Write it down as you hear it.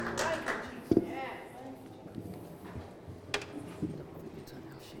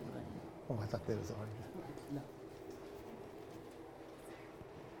thought that was already. No.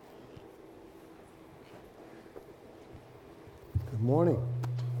 Good morning.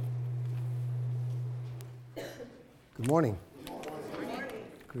 Good morning. Good morning.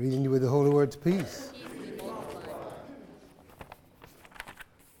 Greeting you with the holy words, peace.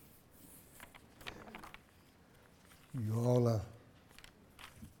 You all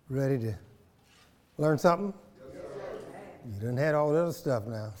ready to learn something? You done had all the other stuff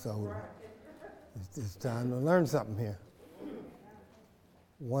now, so it's time to learn something here.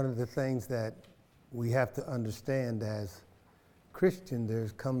 One of the things that we have to understand as Christian, there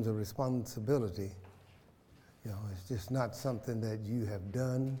comes a responsibility. You know, it's just not something that you have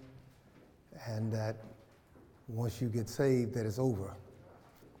done and that once you get saved, that it's over.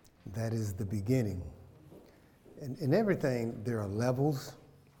 That is the beginning. In everything, there are levels,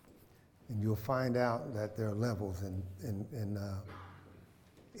 and you'll find out that there are levels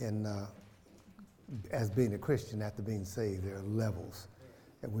as being a Christian after being saved. There are levels,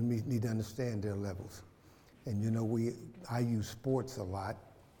 and we need to understand there are levels. And you know, I use sports a lot,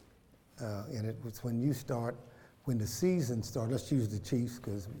 and it was when the season starts. Let's use the Chiefs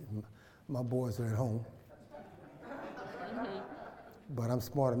because my boys are at home, but I'm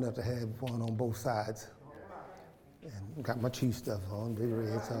smart enough to have one on both sides. And got my Chief stuff on, big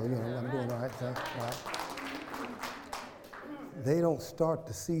red, so you know I'm doing all right. So, all right. They don't start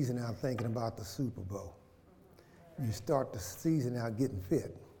the season out thinking about the Super Bowl. You start the season out getting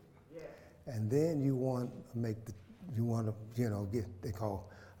fit, and then you want to make the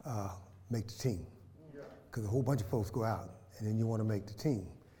team, because a whole bunch of folks go out, and then you want to make the team.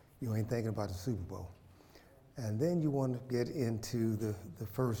 You ain't thinking about the Super Bowl, and then you want to get into the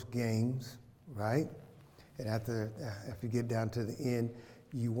first games, right? And after you get down to the end,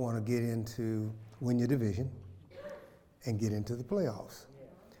 you want to get into win your division and get into the playoffs.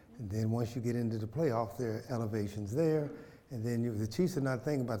 And then once you get into the playoffs, there are elevations there. And then the Chiefs are not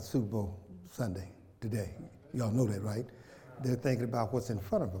thinking about the Super Bowl Sunday, today. Y'all know that, right? They're thinking about what's in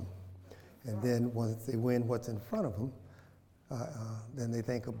front of them. And then once they win what's in front of them, then they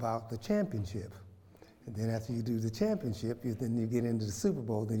think about the championship. And then after you do the championship, then you get into the Super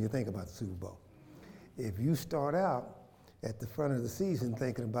Bowl, then you think about the Super Bowl. If you start out at the front of the season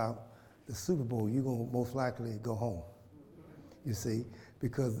thinking about the Super Bowl, you're going to most likely go home, you see,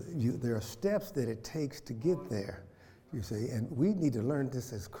 because there are steps that it takes to get there, you see, and we need to learn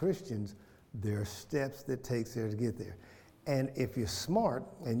this as Christians. There are steps that it takes there to get there. And if you're smart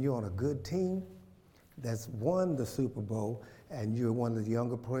and you're on a good team that's won the Super Bowl and you're one of the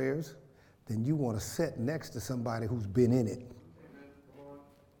younger players, then you want to sit next to somebody who's been in it.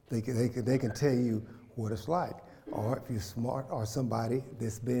 They can tell you what it's like. Or if you're smart, or somebody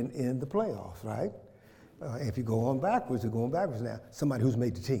that's been in the playoffs, right? If you go on backwards, you're going backwards now. Somebody who's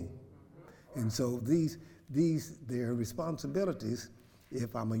made the team. And so there are responsibilities.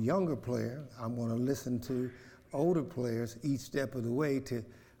 If I'm a younger player, I'm going to listen to older players each step of the way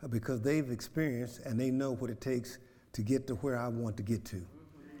because they've experienced and they know what it takes to get to where I want to get to.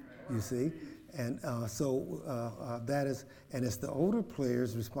 You see? And that is, and it's the older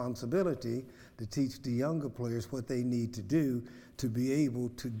players' responsibility to teach the younger players what they need to do to be able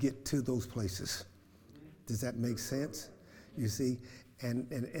to get to those places. Does that make sense? You see,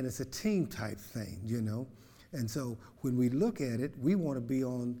 and it's a team type thing, you know. And so when we look at it, we want to be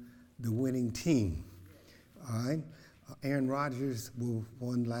on the winning team. All right. Aaron Rodgers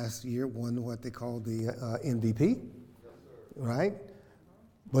won last year, won what they call the MVP, right?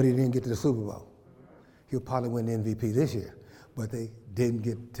 But he didn't get to the Super Bowl. He'll probably win the MVP this year, but they didn't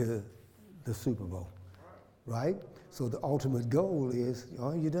get to the Super Bowl, right? So the ultimate goal is,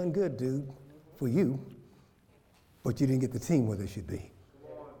 oh, you done good, dude, for you, but you didn't get the team where they should be.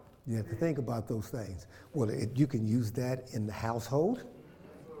 You have to think about those things. Well, you can use that in the household,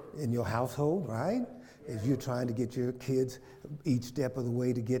 in your household, right? As you're trying to get your kids each step of the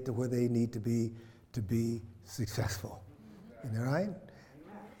way to get to where they need to be successful. All right?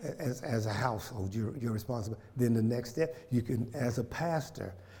 As a household, you're responsible. Then the next step, you can, as a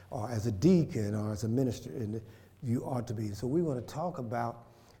pastor or as a deacon or as a minister, you ought to be. So we want to talk about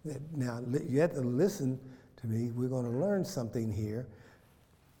that. Now, you have to listen to me. We're going to learn something here.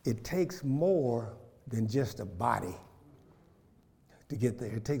 It takes more than just a body to get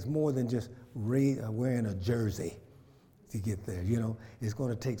there. It takes more than just wearing a jersey to get there. You know, it's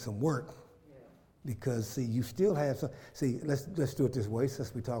going to take some work. Because, see, you still have some, let's do it this way,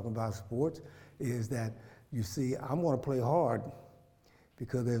 since we're talking about sports, is that, you see, I'm going to play hard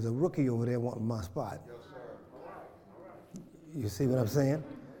because there's a rookie over there wanting my spot. Yes, sir. All right. You see what I'm saying?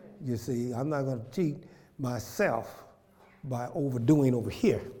 You see, I'm not going to cheat myself by overdoing over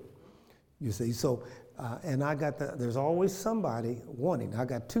here. You see, so, and there's always somebody wanting. I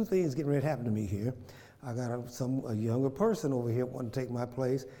got two things getting ready to happen to me here. I got a younger person over here wanting to take my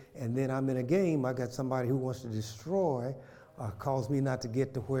place, and then I'm in a game, I got somebody who wants to destroy or cause me not to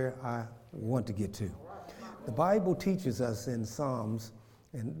get to where I want to get to. The Bible teaches us in Psalms,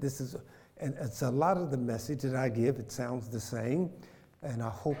 and it's a lot of the message that I give, it sounds the same, and I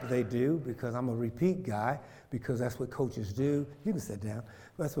hope they do, because I'm a repeat guy, because that's what coaches do. You can sit down.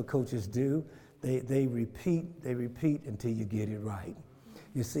 That's what coaches do. They repeat until you get it right.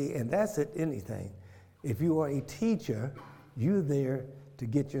 You see, and that's at anything. If you are a teacher, you're there to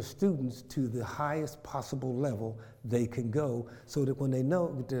get your students to the highest possible level they can go, so that when they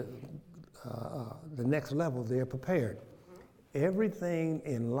know the next level, they're prepared. Everything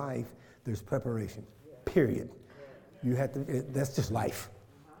in life, there's preparation, period. You have to, that's just life,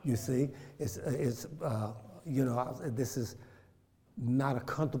 you see. This is not a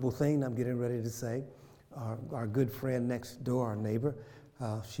comfortable thing I'm getting ready to say. Our good friend next door, our neighbor,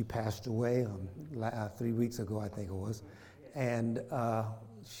 she passed away 3 weeks ago, I think it was. And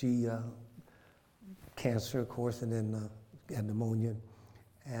she, cancer, of course, and then had pneumonia.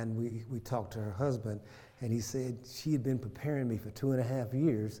 And we talked to her husband, and he said she had been preparing me for 2.5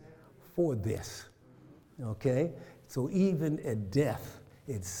 years for this, okay? So even at death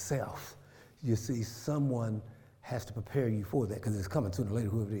itself, you see, someone has to prepare you for that, because it's coming sooner or later,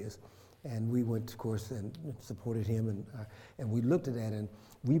 whoever it is. And we went, of course, and supported him, and we looked at that, and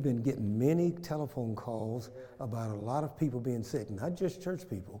we've been getting many telephone calls about a lot of people being sick, not just church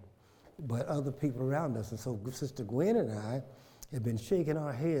people, but other people around us. And so Sister Gwen and I have been shaking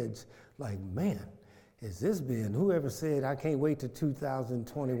our heads like, man, has this been, whoever said, I can't wait to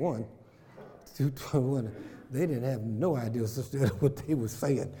 2021, they didn't have no idea, Sister, what they were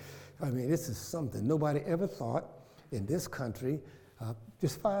saying. I mean, this is something. Nobody ever thought in this country,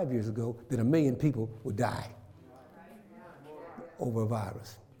 just 5 years ago, that 1 million people would die over a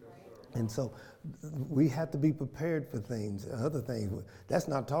virus. And so we have to be prepared for things, other things. That's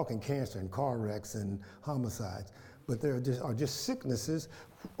not talking cancer and car wrecks and homicides, but there are just sicknesses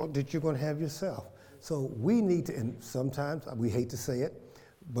that you're going to have yourself. So we need to, and sometimes, we hate to say it,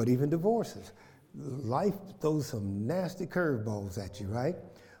 but even divorces. Life throws some nasty curveballs at you, right?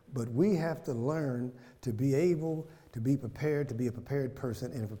 But we have to learn to be able to be prepared, to be a prepared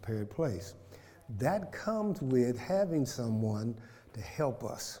person in a prepared place. That comes with having someone to help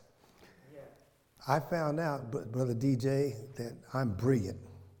us. I found out, Brother DJ, that I'm brilliant.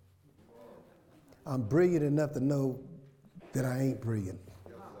 I'm brilliant enough to know that I ain't brilliant.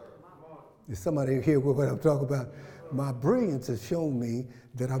 Is somebody here with what I'm talking about? My brilliance has shown me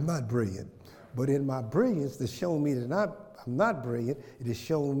that I'm not brilliant. But in my brilliance that's shown me that I'm not brilliant, it has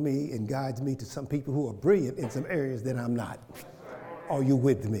shown me and guides me to some people who are brilliant in some areas that I'm not. Are you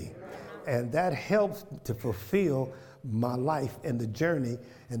with me? And that helps to fulfill my life and the journey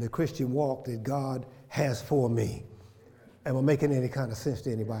and the Christian walk that God has for me. Am I making any kind of sense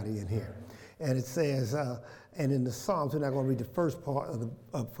to anybody in here? And it says, and in the Psalms, we're not going to read the first part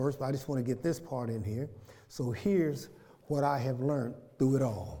up first, but I just want to get this part in here. So here's what I have learned through it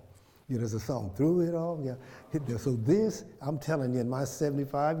all. You know, there's a song, Through It All. Yeah. So this, I'm telling you, in my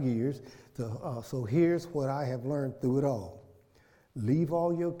 75 years, so here's what I have learned through it all. Leave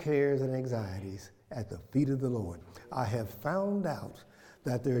all your cares and anxieties at the feet of the Lord. I have found out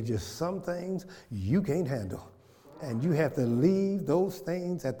that there are just some things you can't handle, and you have to leave those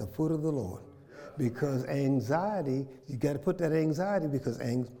things at the foot of the Lord. Because anxiety, you got to put that anxiety, because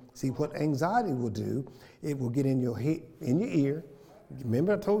see what anxiety will do, it will get in your ear.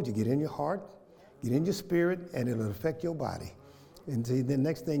 Remember I told you, get in your heart, get in your spirit, and it'll affect your body. And see, the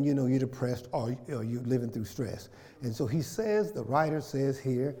next thing you know, you're depressed or you're living through stress. And so he says, the writer says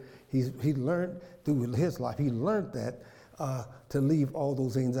here, he learned through his life, he learned that to leave all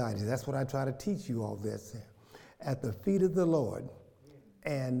those anxieties. That's what I try to teach you all this. At the feet of the Lord,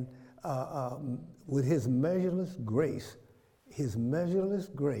 and with his measureless grace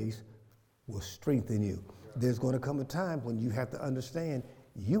will strengthen you. There's going to come a time when you have to understand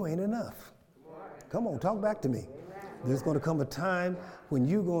you ain't enough. Come on, talk back to me. There's going to come a time when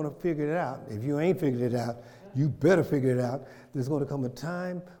you're going to figure it out. If you ain't figured it out, you better figure it out. There's going to come a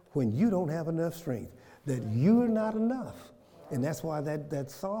time when you don't have enough strength, that you're not enough. And that's why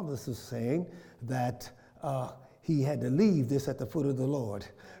that psalmist is saying that he had to leave this at the foot of the Lord,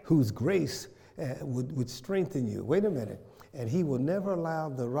 whose grace would strengthen you. Wait a minute. And he will never allow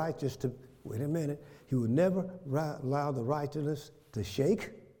the righteous to, he will never allow the righteous to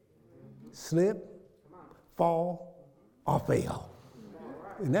shake, slip, fall, or fail.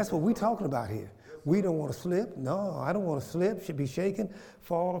 And that's what we're talking about here. We don't want to slip. No, I don't want to slip, should be shaken,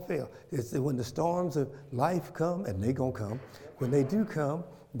 fall, or fail. It's when the storms of life come, and they're going to come. When they do come,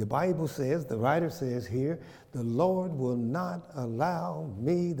 the Bible says, the writer says here, the Lord will not allow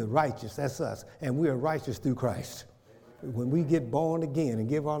me, the righteous, that's us, and we are righteous through Christ. When we get born again and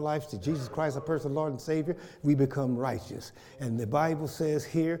give our lives to Jesus Christ, our personal Lord and Savior, we become righteous. And the Bible says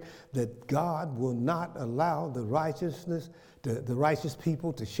here that God will not allow the righteous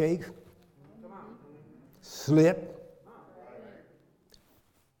people to shake, slip,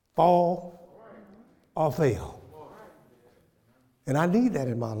 fall, or fail. And I need that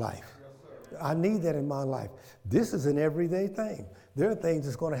in my life. I need that in my life. This is an everyday thing. There are things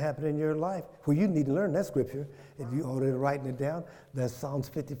that's going to happen in your life where you need to learn that scripture. If you already writing it down, that's Psalms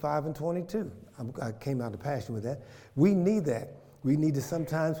 55 and 22. I came out of passion with that. We need that. We need to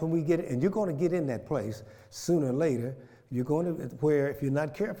sometimes when we get it, and you're going to get in that place sooner or later. You're going to where if you're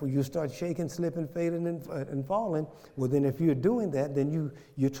not careful, you start shaking, slipping, failing, and falling. Well, then if you're doing that, then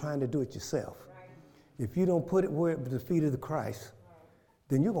you're trying to do it yourself. If you don't put it where at the feet of the Christ,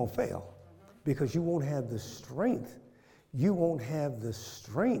 then you're going to fail because you won't have the strength. You won't have the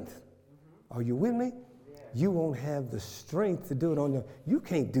strength. Are you with me? You won't have the strength to do it on your own. You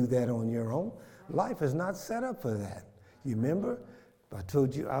can't do that on your own. Life is not set up for that. You remember? I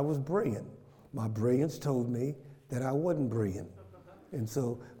told you I was brilliant. My brilliance told me that I wasn't brilliant. And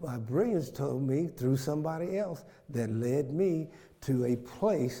so my brilliance told me through somebody else that led me to a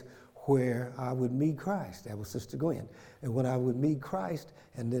place where I would meet Christ. That was Sister Gwen. And when I would meet Christ,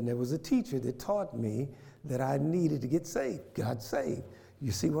 and then there was a teacher that taught me that I needed to get saved, got saved.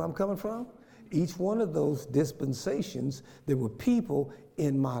 You see where I'm coming from? Each one of those dispensations, there were people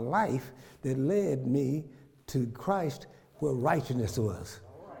in my life that led me to Christ where righteousness was.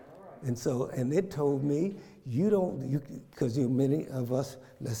 And so, and it told me, because many of us,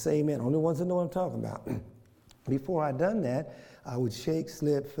 let's say amen, only ones that know what I'm talking about. Before I done that, I would shake,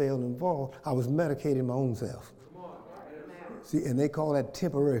 slip, fail, and fall. I was medicating my own self. See, and they call that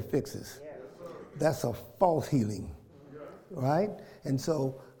temporary fixes. That's a false healing, right? And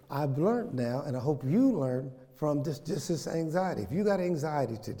so I've learned now, and I hope you learn from just this anxiety. If you got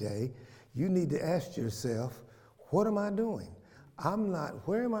anxiety today, you need to ask yourself, what am I doing?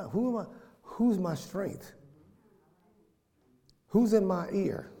 Where am I, who's my strength? Who's in my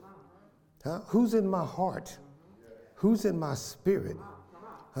ear? Huh? Who's in my heart? Who's in my spirit?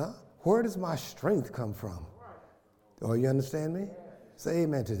 Huh? Where does my strength come from? Oh, you understand me? Say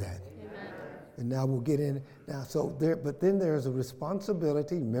amen to that. Amen. And now we'll get in. Now, but then there's a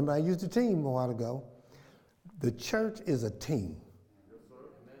responsibility. Remember, I used a team a while ago. The church is a team.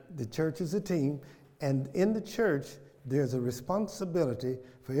 The church is a team. And in the church, there's a responsibility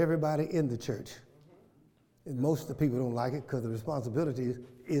for everybody in the church. And most of the people don't like it because the responsibility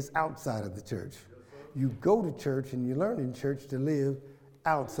is outside of the church. You go to church and you learn in church to live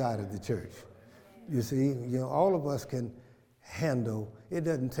outside of the church. You see, all of us can handle, it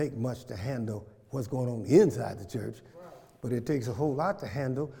doesn't take much to handle what's going on inside the church, but it takes a whole lot to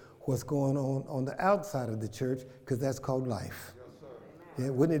handle what's going on the outside of the church, because that's called life. Yeah,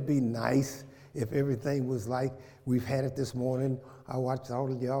 wouldn't it be nice if everything was like we've had it this morning? I watched all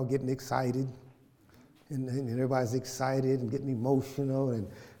of y'all getting excited, and everybody's excited and getting emotional, and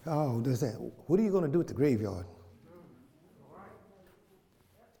what are you going to do at the graveyard?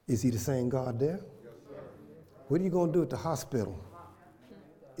 Is he the same God there? What are you going to do at the hospital?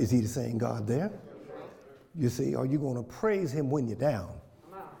 Is he the same God there? You see, are you going to praise him when you're down?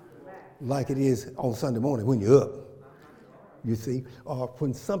 Like it is on Sunday morning when you're up. You see, or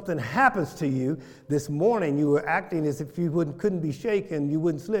when something happens to you, this morning you were acting as if you couldn't be shaken, you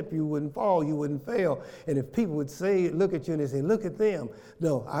wouldn't slip, you wouldn't fall, you wouldn't fail. And if people would look at you and they say, look at them.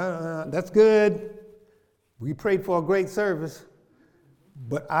 No, that's good. We prayed for a great service.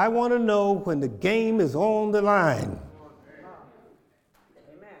 But I want to know when the game is on the line.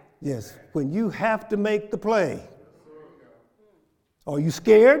 Yes, when you have to make the play. Are you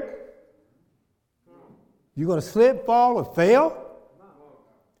scared? You going to slip, fall, or fail?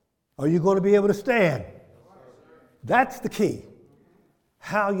 Are you going to be able to stand? That's the key.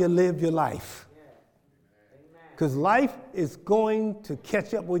 How you live your life. Because life is going to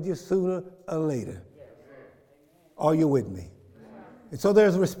catch up with you sooner or later. Are you with me? And so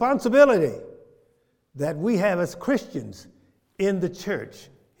there's a responsibility that we have as Christians in the church.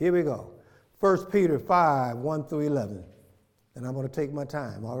 Here we go. 1 Peter 5, 1 through 11. And I'm going to take my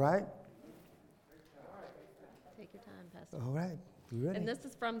time, all right? Take your time, Pastor. All right. You ready? And this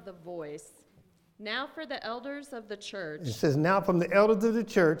is from The Voice. Now for the elders of the church. It says, now from the elders of the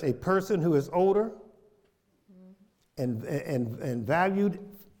church, a person who is older and valued,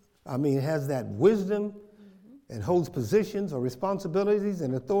 I mean, has that wisdom and holds positions or responsibilities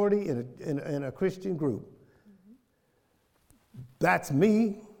and authority in a Christian group. That's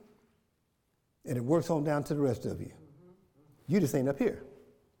me, and it works on down to the rest of you. You just ain't up here.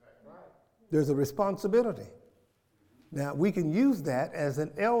 There's a responsibility. Now, we can use that as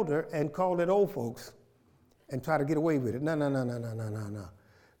an elder and call it old folks and try to get away with it. No.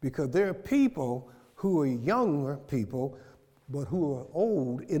 Because there are people who are younger people, but who are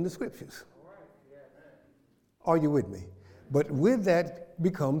old in the scriptures. Are you with me? But with that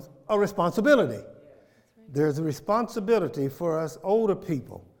becomes a responsibility. There's a responsibility for us older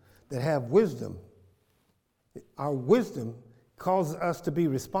people that have wisdom. Our wisdom causes us to be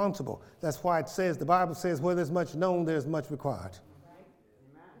responsible. That's why it says, the Bible says, where there's much known, there's much required.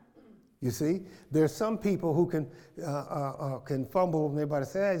 You see, there's some people who can fumble and everybody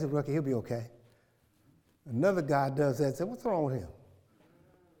say, hey, he's a rookie, he'll be okay. Another guy does that and say, what's wrong with him?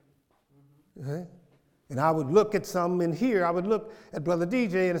 Okay? And I would look at some in here, I would look at Brother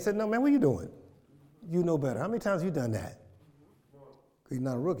DJ and I said, no, man, what are you doing? You know better. How many times have you done that? He's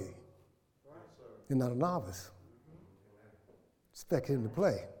not a rookie. He's not a novice. Expect him to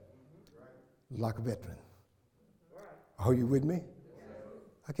play like a veteran. Are you with me?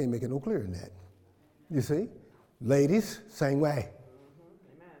 I can't make it no clearer than that. You see? Ladies, same way.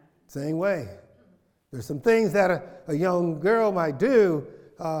 Same way. There's some things that a young girl might do.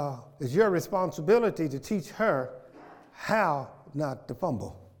 It's your responsibility to teach her how not to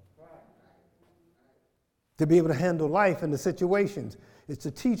fumble. To be able to handle life and the situations. It's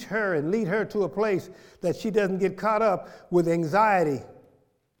to teach her and lead her to a place that she doesn't get caught up with anxiety.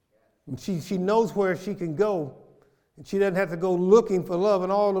 And she knows where she can go. And she doesn't have to go looking for love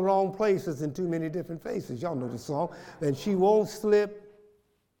in all the wrong places in too many different faces. Y'all know the song. And she won't slip.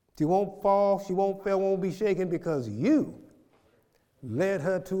 She won't fall. She won't fail, won't be shaken because you led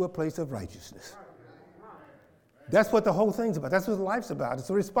her to a place of righteousness. That's what the whole thing's about. That's what life's about. It's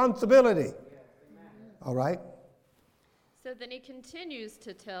a responsibility. All right? So then he continues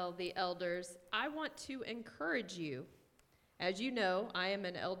to tell the elders, I want to encourage you. As you know, I am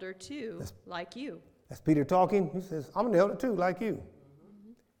an elder too, like you. That's Peter talking. He says, I'm an elder too, like you.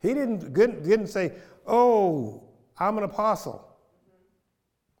 He didn't say, oh, I'm an apostle.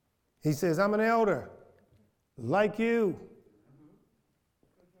 He says, I'm an elder, like you.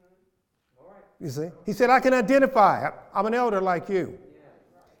 You see? He said, I can identify. I'm an elder like you.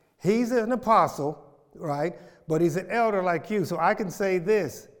 He's an apostle, right? But he's an elder like you. So I can say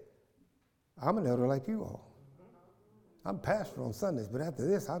this. I'm an elder like you all. I'm pastor on Sundays, but after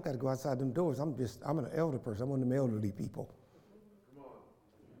this, I've got to go outside them doors. I'm an elder person. I'm one of them elderly people.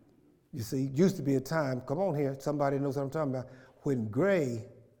 You see, used to be a time, come on here, somebody knows what I'm talking about, when gray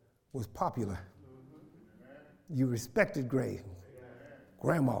was popular. You respected gray,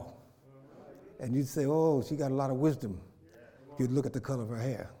 grandma. And you'd say, oh, she got a lot of wisdom. You'd look at the color of her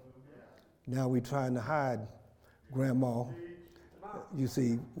hair. Now we're trying to hide grandma. You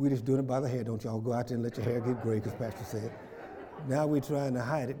see, we're just doing it by the hair. Don't y'all go out there and let your hair get gray, because Pastor said. Now we're trying to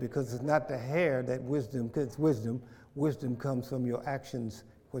hide it because it's not the hair that wisdom, because it's wisdom. Wisdom comes from your actions,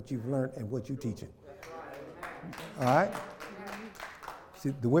 what you've learned, and what you're teaching. All right? See,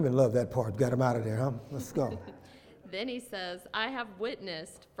 the women love that part. Got them out of there, huh? Let's go. Then he says, I have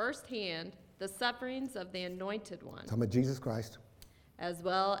witnessed firsthand the sufferings of the Anointed One, Talking about Jesus Christ. as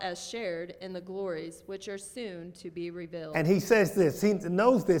well as shared in the glories which are soon to be revealed. And he says this, he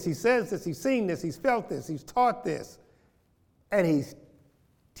knows this, he says this, he's seen this, he's felt this, he's taught this, and he's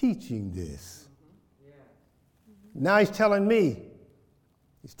teaching this. Now he's telling me,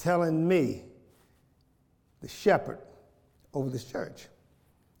 the shepherd over this church,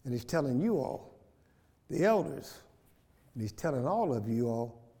 and he's telling you all, the elders, and he's telling all of you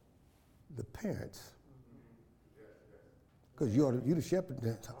all, the parents. Because you're the shepherd.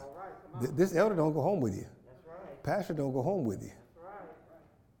 This elder don't go home with you. Pastor don't go home with you.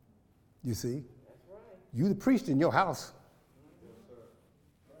 You see? You the priest in your house.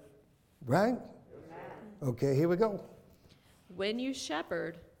 Right? Okay, here we go. When you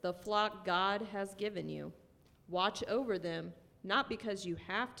shepherd the flock God has given you, watch over them, not because you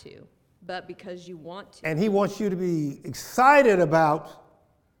have to, but because you want to. And he wants you to be excited about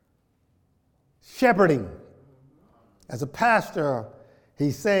shepherding. As a pastor,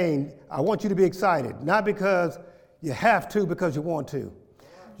 he's saying, I want you to be excited, not because you have to, because you want to.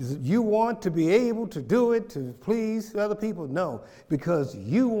 You want to be able to do it to please other people? No, because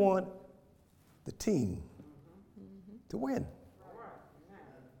you want the team to win.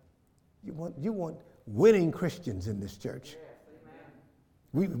 You want winning Christians in this church.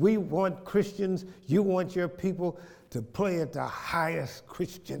 We want Christians, you want your people to play at the highest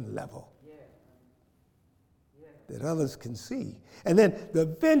Christian level that others can see. And then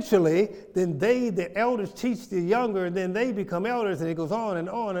eventually, then the elders teach the younger, and then they become elders, and it goes on and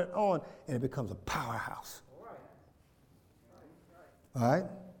on and on, and it becomes a powerhouse. All right?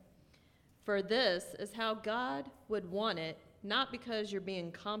 For this is how God would want it, not because you're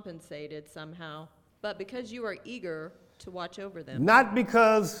being compensated somehow, but because you are eager to watch over them. Not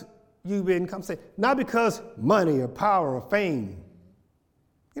because you've been compensated, not because money or power or fame.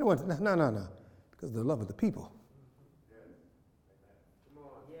 You know what? No. Because of the love of the people.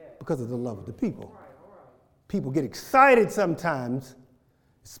 Because of the love of the people. People get excited sometimes,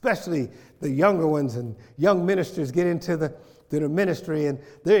 especially the younger ones, and young ministers get into the ministry and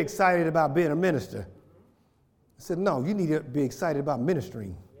they're excited about being a minister. I said, no, you need to be excited about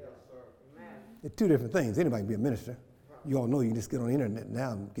ministering. Yes, sir. They're two different things. Anybody can be a minister. You all know you can just get on the internet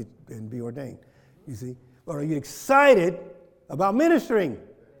now and be ordained. You see? Or are you excited about ministering?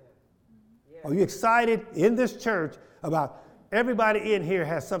 Are you excited in this church about everybody in here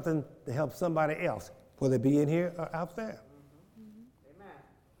has something to help somebody else, whether it be in here or out there?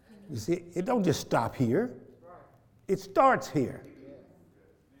 You see, it don't just stop here. It starts here.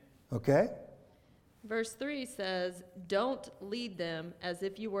 Okay? Verse 3 says, don't lead them as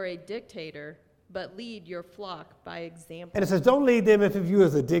if you were a dictator, but lead your flock by example. And it says, don't lead them if you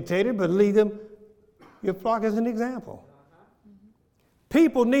as a dictator, but lead them, your flock as an example.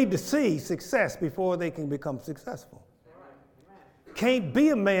 People need to see success before they can become successful. Can't be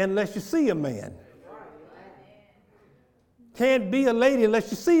a man unless you see a man. Can't be a lady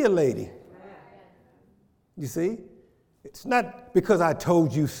unless you see a lady. You see? It's not because I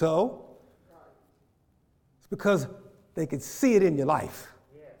told you so. It's because they could see it in your life.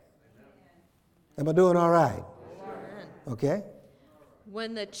 Am I doing all right? Okay?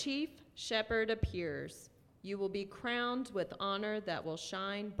 When the chief shepherd appears, you will be crowned with honor that will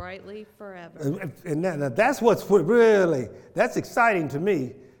shine brightly forever. And that's what's really, that's exciting to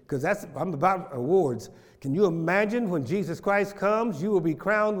me, because I'm about awards. Can you imagine when Jesus Christ comes, you will be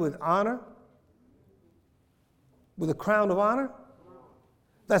crowned with honor? With a crown of honor?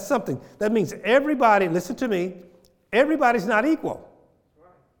 That's something. That means everybody, listen to me, everybody's not equal.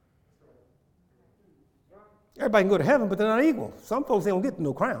 Everybody can go to heaven, but they're not equal. Some folks, they don't get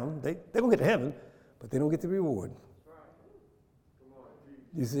no crown. They're going to get to heaven, but they don't get the reward.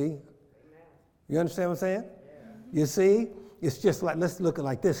 You see? You understand what I'm saying? You see? It's just like, let's look at it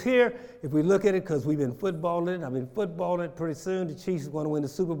like this. Here, if we look at it, because we've been footballing it, I've been footballing it pretty soon. The Chiefs are going to win the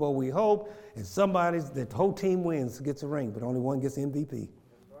Super Bowl, we hope. And the whole team wins, gets a ring, but only one gets MVP.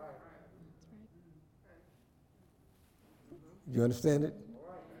 You understand it?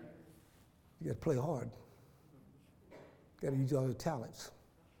 You got to play hard. You got to use all your talents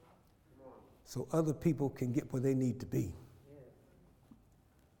so other people can get where they need to be.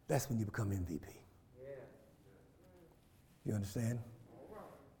 That's when you become MVP. You understand?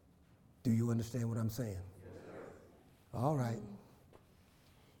 Do you understand what I'm saying? All right.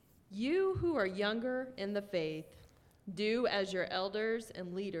 You who are younger in the faith, do as your elders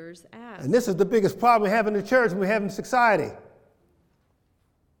and leaders ask. And this is the biggest problem we have in the church and we have in society.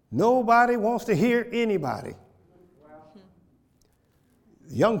 Nobody wants to hear anybody.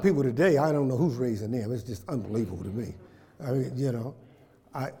 Young people today, I don't know who's raising them. It's just unbelievable to me. I mean, you know,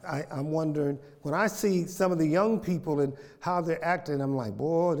 I'm wondering, when I see some of the young people and how they're acting, I'm like,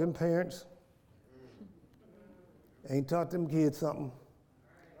 boy, them parents ain't taught them kids something.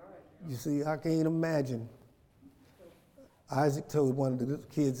 You see, I can't imagine. Isaac told one of the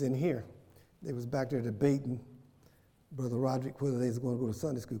kids in here, they was back there debating, Brother Roderick, whether they was going to go to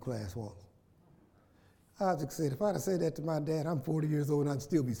Sunday school class once. Isaac said, if I'd have said that to my dad, I'm 40 years old and I'd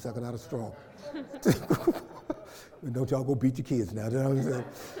still be sucking out a straw. Don't y'all go beat your kids now.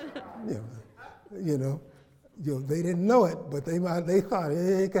 You know, they didn't know it, but they thought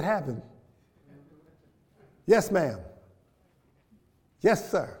it could happen. Yes, ma'am. Yes,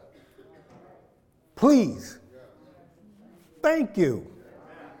 sir. Please. Thank you.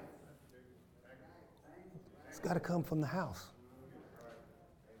 It's got to come from the house.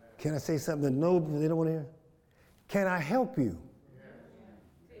 Can I say something that no, they don't want to hear? Can I help you?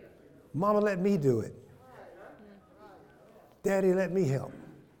 Mama, let me do it. Daddy, let me help.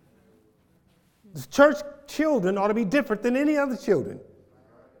 The church children ought to be different than any other children.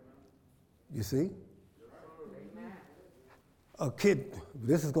 You see? A kid,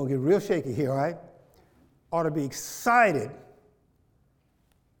 this is going to get real shaky here, all right? Ought to be excited.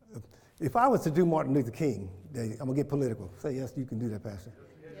 If I was to do Martin Luther King Day, I'm going to get political. Say, yes, you can do that, Pastor.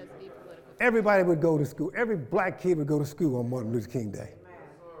 Yes, be political. Everybody would go to school. Every black kid would go to school on Martin Luther King Day.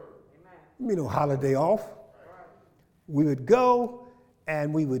 holiday off. We would go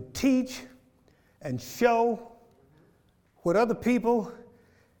and we would teach and show what other people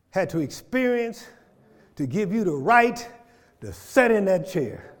had to experience to give you the right to sit in that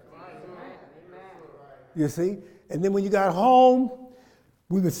chair. You see? And then when you got home,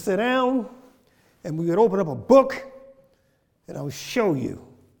 we would sit down and we would open up a book and I would show you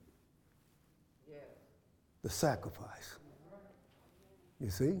the sacrifice. You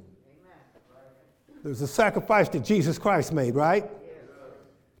see? There's a sacrifice that Jesus Christ made, right?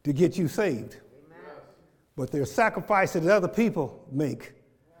 To get you saved. But there's sacrifices that other people make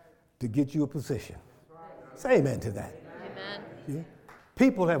to get you a position. Say amen to that. Amen. See?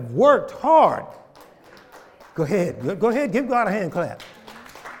 People have worked hard. Go ahead. Go ahead. Give God a hand clap.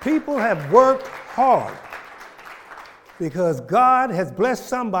 People have worked hard because God has blessed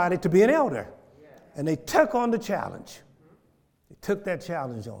somebody to be an elder. And they took on the challenge. They took that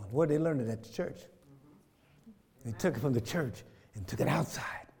challenge on. Where they learned it at the church. They took it from the church and took it outside.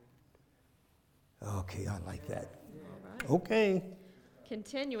 Okay, I like that. Right. Okay.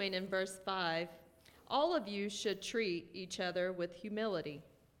 Continuing in verse 5, all of you should treat each other with humility.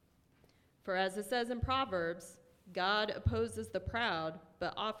 For as it says in Proverbs, God opposes the proud,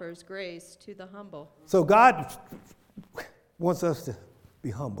 but offers grace to the humble. So God wants us to be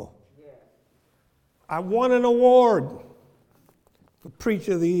humble. I won an award for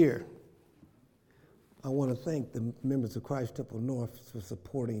Preacher of the Year. I want to thank the members of Christ Temple North for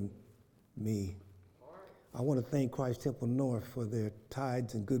supporting me. I want to thank Christ Temple North for their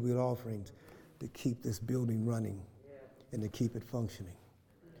tithes and goodwill offerings to keep this building running and to keep it functioning.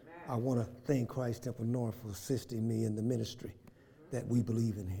 I want to thank Christ Temple North for assisting me in the ministry that we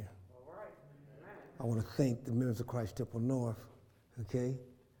believe in here. I want to thank the members of Christ Temple North, okay,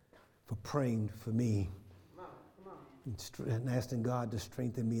 for praying for me and asking God to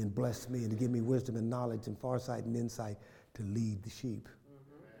strengthen me and bless me and to give me wisdom and knowledge and foresight and insight to lead the sheep.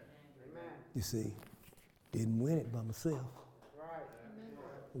 You see, didn't win it by myself.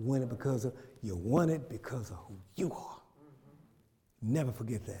 Win it because of, you won it because of who you are. Never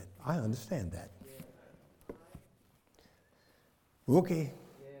forget that. I understand that. Okay.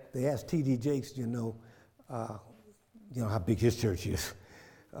 They asked T.D. Jakes, you know how big his church is.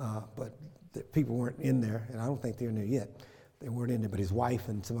 But the people weren't in there, and I don't think they're in there yet. They weren't in there, but his wife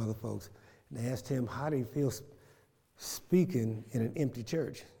and some other folks. And they asked him, how do you feel speaking in an empty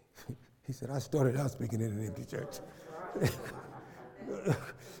church? He said, I started out speaking in an empty church.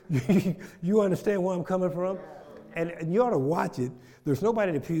 You understand where I'm coming from? And you ought to watch it. There's nobody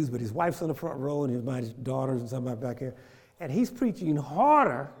in the pews, but his wife's on the front row, and his daughters and somebody back here. And he's preaching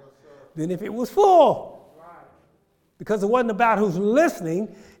harder than if it was full. Because it wasn't about who's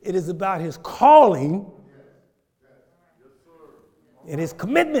listening, it is about his calling and his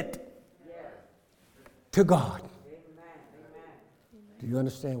commitment to God. Do you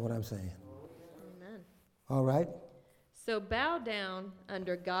understand what I'm saying? Amen. All right? So bow down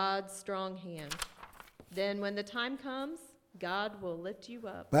under God's strong hand. Then when the time comes, God will lift you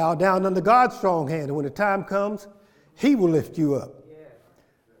up. Bow down under God's strong hand, and when the time comes, he will lift you up.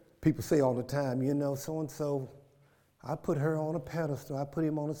 People say all the time, so-and-so, I put her on a pedestal. I put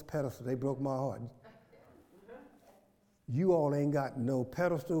him on his pedestal. They broke my heart. You all ain't got no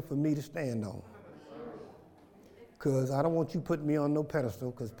pedestal for me to stand on. Because I don't want you putting me on no pedestal,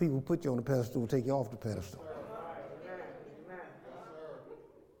 because people who put you on the pedestal will take you off the pedestal.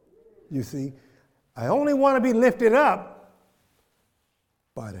 You see, I only want to be lifted up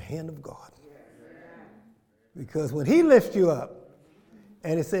by the hand of God. Because when he lifts you up,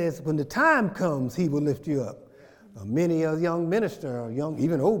 and it says when the time comes, he will lift you up. Many a young minister, or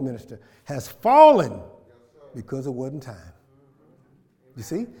even old minister, has fallen because it wasn't time. You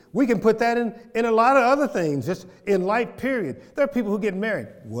see? We can put that in a lot of other things, just in life, period. There are people who get married,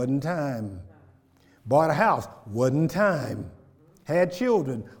 wasn't time. Bought a house, wasn't time. Had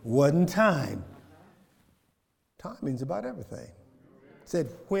children, wasn't time. Timing's about everything. Said,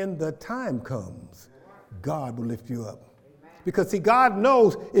 when the time comes, God will lift you up. Because, see, God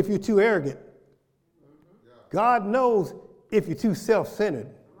knows if you're too arrogant. God knows if you're too self-centered.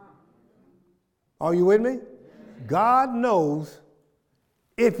 Are you with me? God knows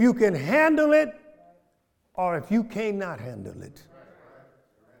if you can handle it or if you cannot handle it.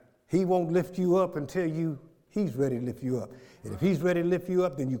 He won't lift you up until he's ready to lift you up. And if he's ready to lift you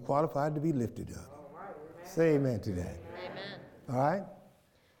up, then you're qualified to be lifted up. Say amen to that. Amen. All right?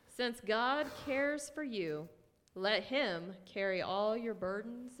 Since God cares for you, let him carry all your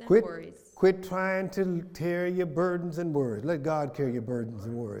burdens and worries. Quit trying to carry your burdens and worries. Let God carry your burdens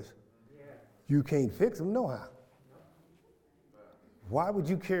and worries. You can't fix them, no how. Why would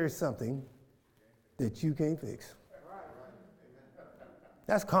you carry something that you can't fix.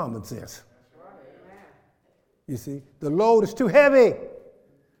 That's common sense. You see, the load is too heavy.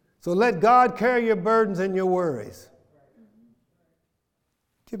 So let God carry your burdens and your worries.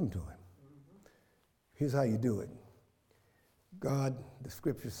 Give them to him. Here's how you do it. God, the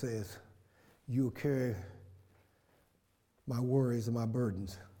scripture says, you will carry my worries and my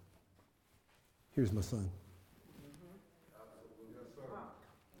burdens. Here's my son.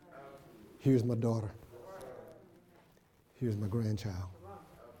 Here's my daughter. Here's my grandchild.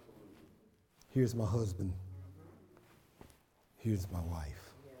 Here's my husband. Here's my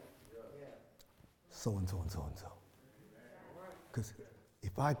wife. So and so and so and so. Because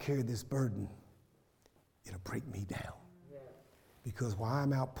if I carry this burden, it'll break me down. Because while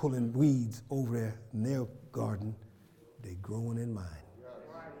I'm out pulling weeds over there in their garden, they're growing in mine.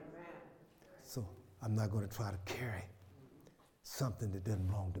 So I'm not going to try to carry something that doesn't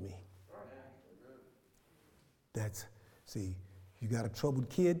belong to me. See, you got a troubled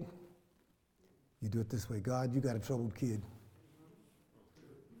kid, you do it this way. God, you got a troubled kid.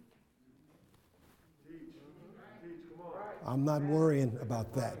 I'm not worrying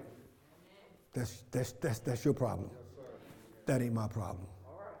about that. That's your problem. That ain't my problem.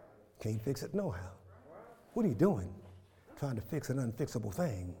 Can't fix it? No how. What are you doing? Trying to fix an unfixable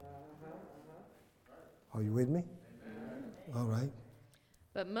thing. Are you with me? All right.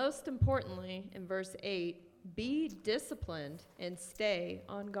 But most importantly, in verse 8, be disciplined and stay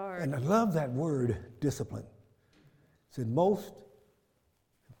on guard. And I love that word, discipline. It said, most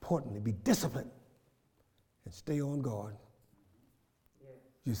importantly, be disciplined and stay on guard.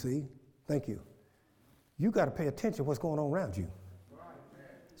 You see? Thank you. You got to pay attention to what's going on around you.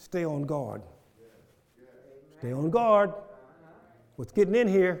 Stay on guard. Stay on guard. What's getting in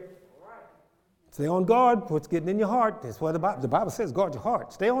here? Stay on guard. What's getting in your heart? That's why the Bible says guard your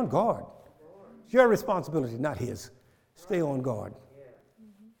heart. Stay on guard. It's your responsibility, not his. Stay on guard.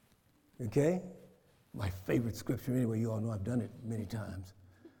 Okay? My favorite scripture anyway. You all know I've done it many times.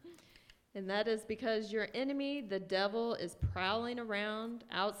 And that is because your enemy, the devil, is prowling around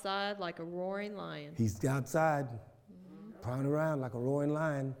outside like a roaring lion. He's outside, prowling around like a roaring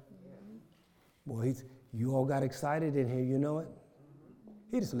lion. Boy, you all got excited in here, you know it?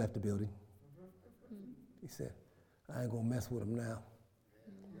 He just left the building. He said, I ain't going to mess with them now.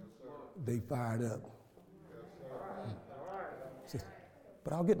 They fired up. Said,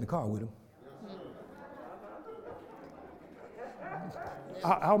 but I'll get in the car with him.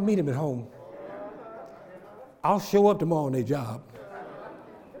 I'll meet him at home. I'll show up tomorrow on their job.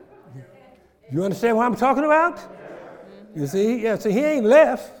 You understand what I'm talking about? You see? Yeah, so he ain't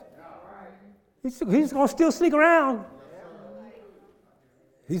left. He's going to still sneak around.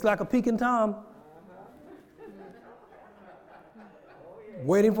 He's like a peking Tom.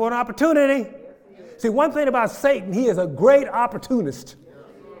 Waiting for an opportunity. See, one thing about Satan, he is a great opportunist.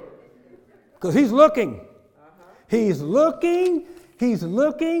 Because he's looking. He's looking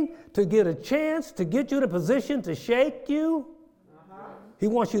to get a chance to get you in a position to shake you. He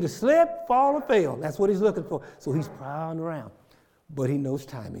wants you to slip, fall, or fail. That's what he's looking for. So he's prowling around. But he knows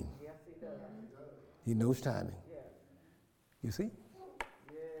timing. He knows timing. You see?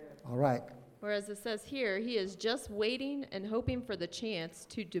 All right. Whereas it says here, he is just waiting and hoping for the chance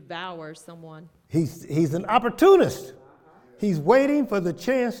to devour someone. He's an opportunist. He's waiting for the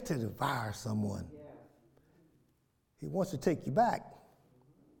chance to devour someone. He wants to take you back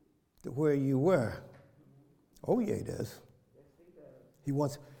to where you were. Oh yeah, he does.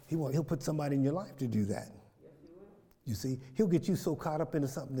 He'll put somebody in your life to do that. You see, he'll get you so caught up into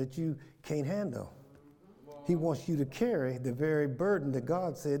something that you can't handle. He wants you to carry the very burden that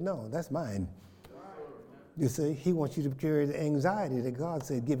God said, no, that's mine. You see, he wants you to carry the anxiety that God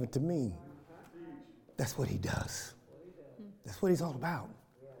said, give it to me. That's what he does. That's what he's all about.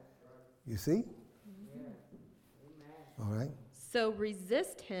 You see? All right. So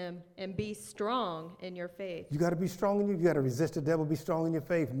resist him and be strong in your faith. You got to be strong in you. You got to resist the devil, be strong in your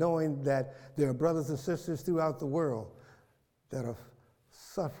faith, knowing that there are brothers and sisters throughout the world that are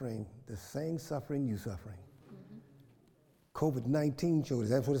suffering the same suffering you're suffering. COVID-19 showed us,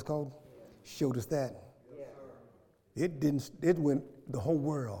 that's what it's called? Showed us that. It went, the whole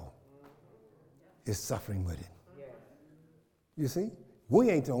world is suffering with it. You see? We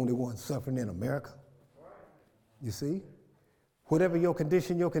ain't the only ones suffering in America. You see? Whatever your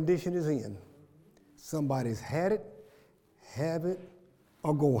condition is in, somebody's had it, have it,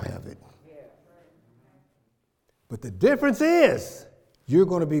 or gonna have it. But the difference is, you're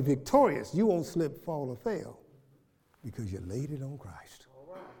going to be victorious. You won't slip, fall, or fail because you laid it on Christ.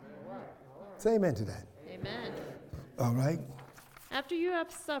 Say amen to that. Amen. All right. After you have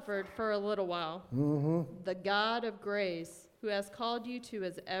suffered for a little while, the God of grace, who has called you to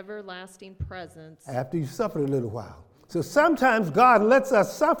his everlasting presence. After you suffered a little while. So sometimes God lets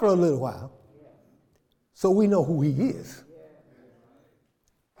us suffer a little while so we know who he is.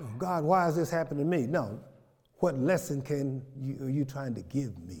 Oh, God, why has this happened to me? No. What lesson are you trying to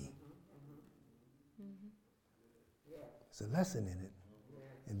give me? There's a lesson in it.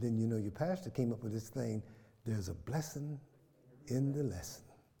 And then, your pastor came up with this thing, there's a blessing in the lesson.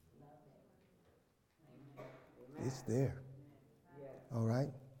 It's there. All right?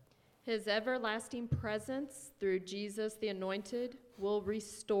 His everlasting presence through Jesus the Anointed will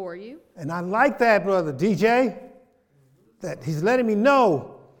restore you. And I like that, Brother DJ, that he's letting me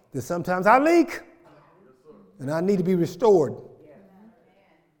know that sometimes I leak and I need to be restored.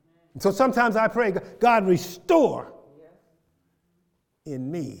 And so sometimes I pray, God, restore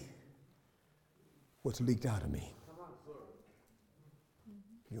in me what's leaked out of me.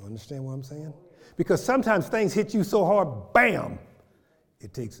 You understand what I'm saying? Because sometimes things hit you so hard, bam,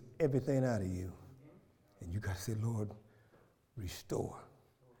 it takes everything out of you. And you got to say, Lord, restore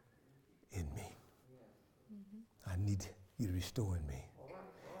in me. I need you to restore in me.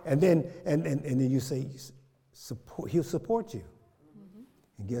 And then you say, he'll support you.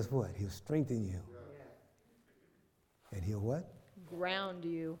 And guess what? He'll strengthen you. And he'll what? Ground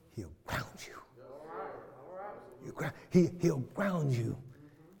you. He'll ground you. He'll ground you.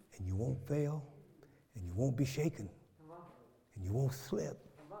 And you won't fail. And you won't be shaken. And you won't slip.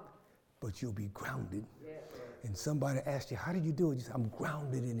 But you'll be grounded. And somebody asks you, how did you do it? You say, I'm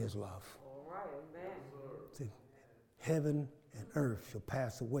grounded in his love. See, heaven and earth shall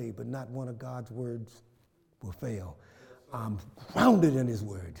pass away, but not one of God's words will fail. I'm grounded in his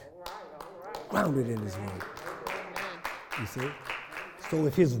word. Grounded in his word. You see? So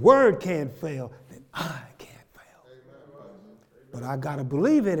if his word can't fail, then I can't fail. But I got to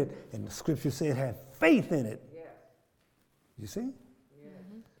believe in it, and the scripture said have faith in it. You see?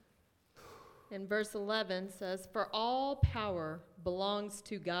 And verse 11 says, for all power belongs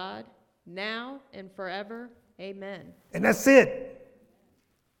to God, now and forever. Amen. And that's it.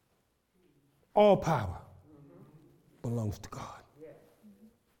 All power belongs to God.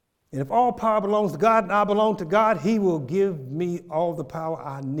 And if all power belongs to God and I belong to God, he will give me all the power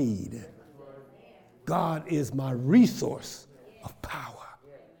I need. God is my resource of power.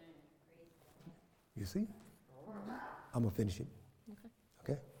 You see? I'm going to finish it.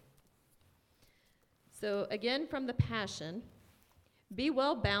 Okay? So again, from the Passion, be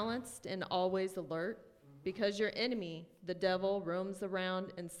well balanced and always alert, because your enemy, the devil, roams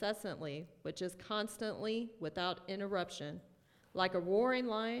around incessantly, which is constantly, without interruption, like a roaring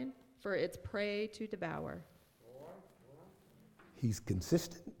lion for its prey to devour. He's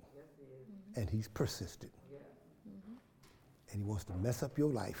consistent and he's persistent. And he wants to mess up your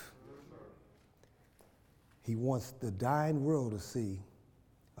life. He wants the dying world to see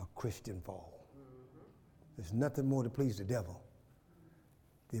a Christian fall. There's nothing more to please the devil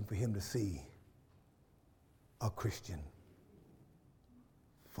than for him to see a Christian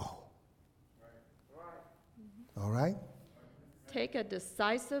fall. All right? Take a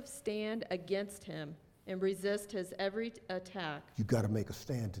decisive stand against him and resist his every attack. You got to make a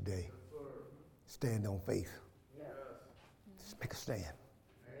stand today. Stand on faith. Just make a stand.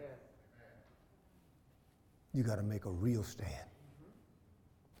 You got to make a real stand.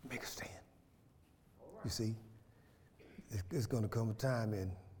 Make a stand. You see, there's going to come a time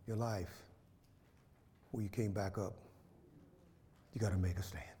in your life where you came back up. You got to make a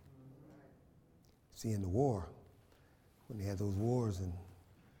stand. See, in the war, when they had those wars, and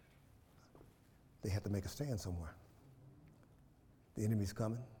they had to make a stand somewhere. The enemy's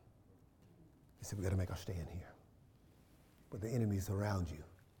coming. They said, we got to make our stand here. But the enemy's around you.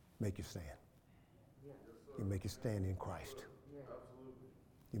 Make your stand. You make your stand in Christ.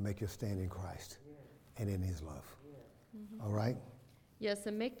 You make your stand in Christ and in his love. All right? Yes,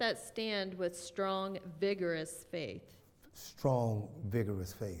 and make that stand with strong, vigorous faith. Strong,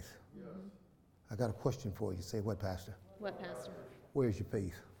 vigorous faith. I got a question for you. Say what, Pastor? What, Pastor? Where's your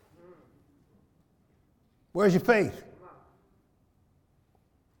faith? Where's your faith?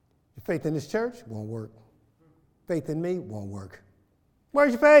 Your faith in this church won't work. Faith in me won't work.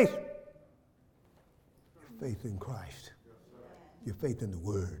 Where's your faith? Your faith in Christ. Your faith in the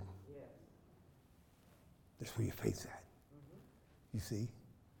Word. That's where your faith's at. You see?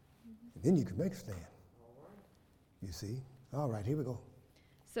 And then you can make a stand. You see? All right, here we go.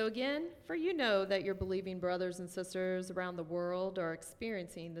 So again, for you know that your believing brothers and sisters around the world are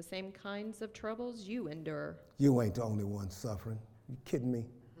experiencing the same kinds of troubles you endure. You ain't the only one suffering. You kidding me?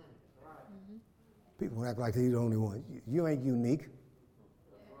 People act like they're the only one. You ain't unique.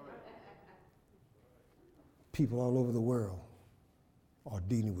 People all over the world are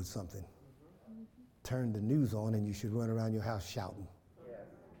dealing with something. Turn the news on and you should run around your house shouting.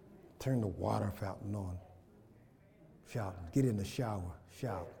 Turn the water fountain on. Shout. Get in the shower.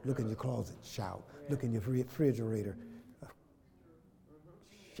 Shout. Look in your closet. Shout. Look in your refrigerator.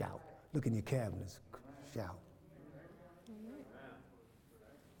 Shout. Look in your cabinets. Shout.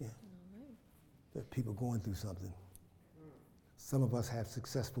 Yeah. There are people going through something. Some of us have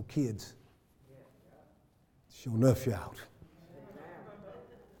successful kids. Sure enough, shout.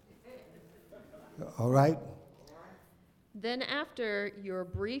 All right? Then after your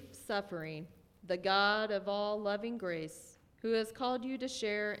brief suffering, the God of all loving grace, who has called you to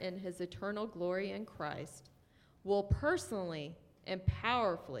share in his eternal glory in Christ, will personally and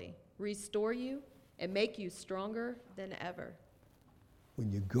powerfully restore you and make you stronger than ever.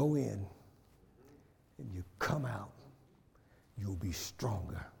 When you go in and you come out, you'll be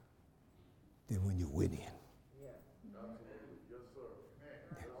stronger than when you went in.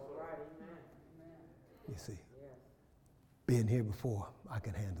 You see, been here before, I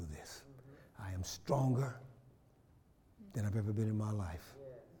can handle this. I am stronger than I've ever been in my life.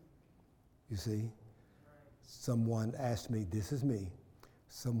 You see, someone asked me, this is me,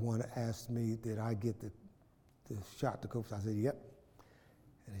 someone asked me, did I get the shot to COVID? I said, yep.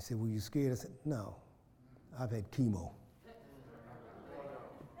 And they said, were you scared? I said, no, I've had chemo.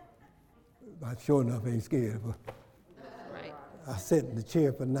 I sure enough ain't scared. But Right. I sat in the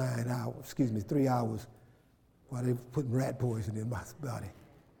chair for 3 hours while they were putting rat poison in my body.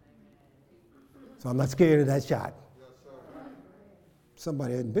 So I'm not scared of that shot.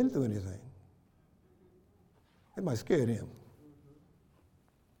 Somebody hadn't been through anything. It might scare them.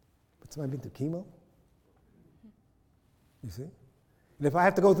 But somebody been through chemo? You see? And if I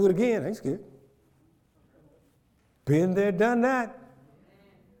have to go through it again, I ain't scared. Been there, done that.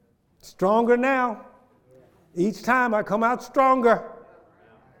 Stronger now. Each time I come out stronger.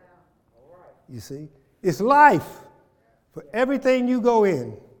 You see? It's life. For everything you go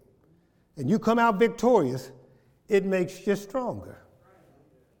in and you come out victorious, it makes you stronger.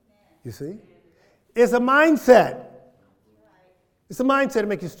 You see? It's a mindset. It's a mindset to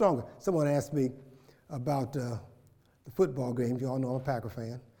make you stronger. Someone asked me about the football games. You all know I'm a Packer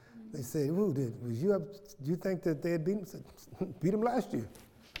fan. They said, do you think that they had beat them? I said, beat them last year.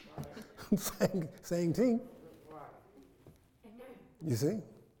 Same team. You see?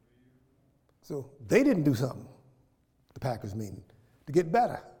 So they didn't do something, the Packers mean, to get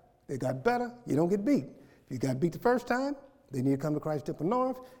better. They got better, you don't get beat. If you got beat the first time, they need to come to Christ Temple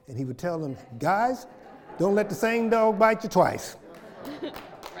North, and he would tell them, guys, don't let the same dog bite you twice.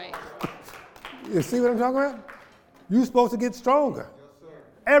 Right. You see what I'm talking about? You're supposed to get stronger.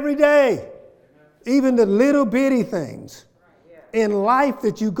 Every day. Even the little bitty things in life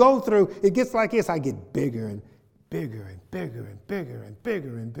that you go through, it gets like this. I get bigger and bigger and bigger and bigger and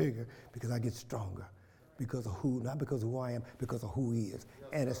bigger and bigger because I get stronger. Because of who, not because of who I am, because of who he is.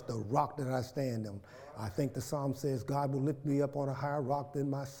 And it's the rock that I stand on. I think the psalm says, God will lift me up on a higher rock than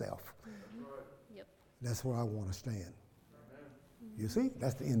myself. Mm-hmm. Yep. That's where I want to stand. You see,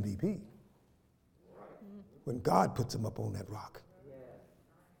 that's the MVP. When God puts him up on that rock.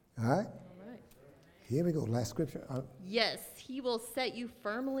 All right? All right. Here we go. Last scripture. Yes, he will set you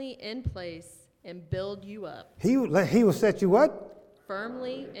firmly in place and build you up. He will set you what?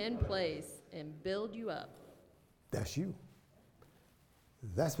 Firmly in place and build you up. That's you.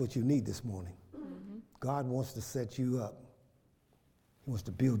 That's what you need this morning. Mm-hmm. God wants to set you up. He wants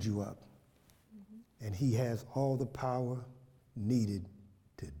to build you up. Mm-hmm. And he has all the power needed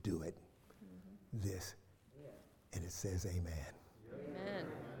to do it. Mm-hmm. This. Yeah. And it says amen. Amen.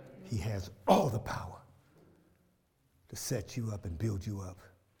 He has all the power to set you up and build you up.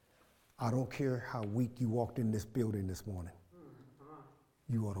 I don't care how weak you walked in this building this morning.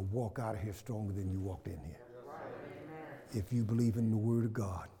 You ought to walk out of here stronger than you walked in here. If you believe in the Word of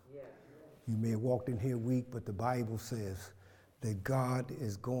God. You may have walked in here weak, but the Bible says that God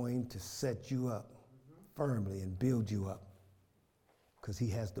is going to set you up firmly and build you up because he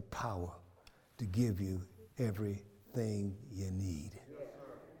has the power to give you everything you need.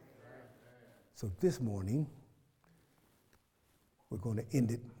 So this morning, we're going to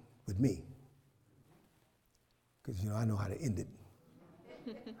end it with me because, I know how to end it.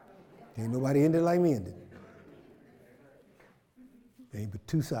 Ain't nobody ended like me ended. There ain't but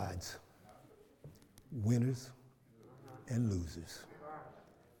two sides, winners and losers.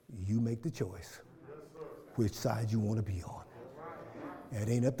 You make the choice which side you want to be on. It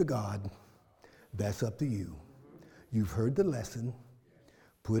ain't up to God. That's up to you. You've heard the lesson.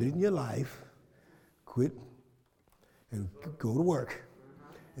 Put it in your life. Quit and go to work.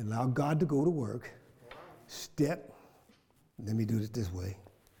 And allow God to go to work. step, let me do it this way.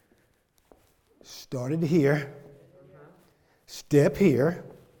 Started here, step here,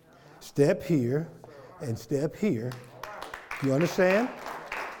 and step here. You understand?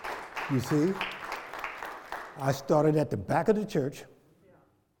 You see? I started at the back of the church.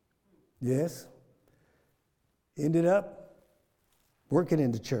 Yes. Ended up working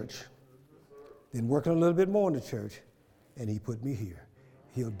in the church. Then working a little bit more in the church. And he put me here.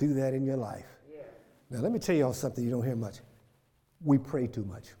 He'll do that in your life. Now, let me tell y'all something you don't hear much. We pray too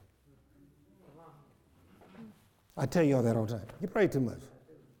much. I tell y'all that all the time. You pray too much.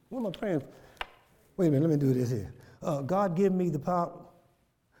 What am I praying? Wait a minute, let me do this here. God give me the power.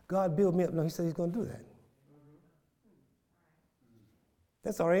 God build me up. No, he said he's going to do that.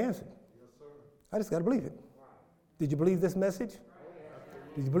 That's already answered. I just got to believe it. Did you believe this message?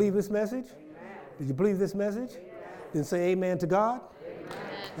 Did you believe this message? Did you believe this message? Then say amen to God.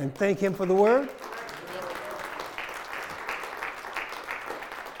 And thank him for the word.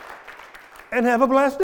 And have a blessed day.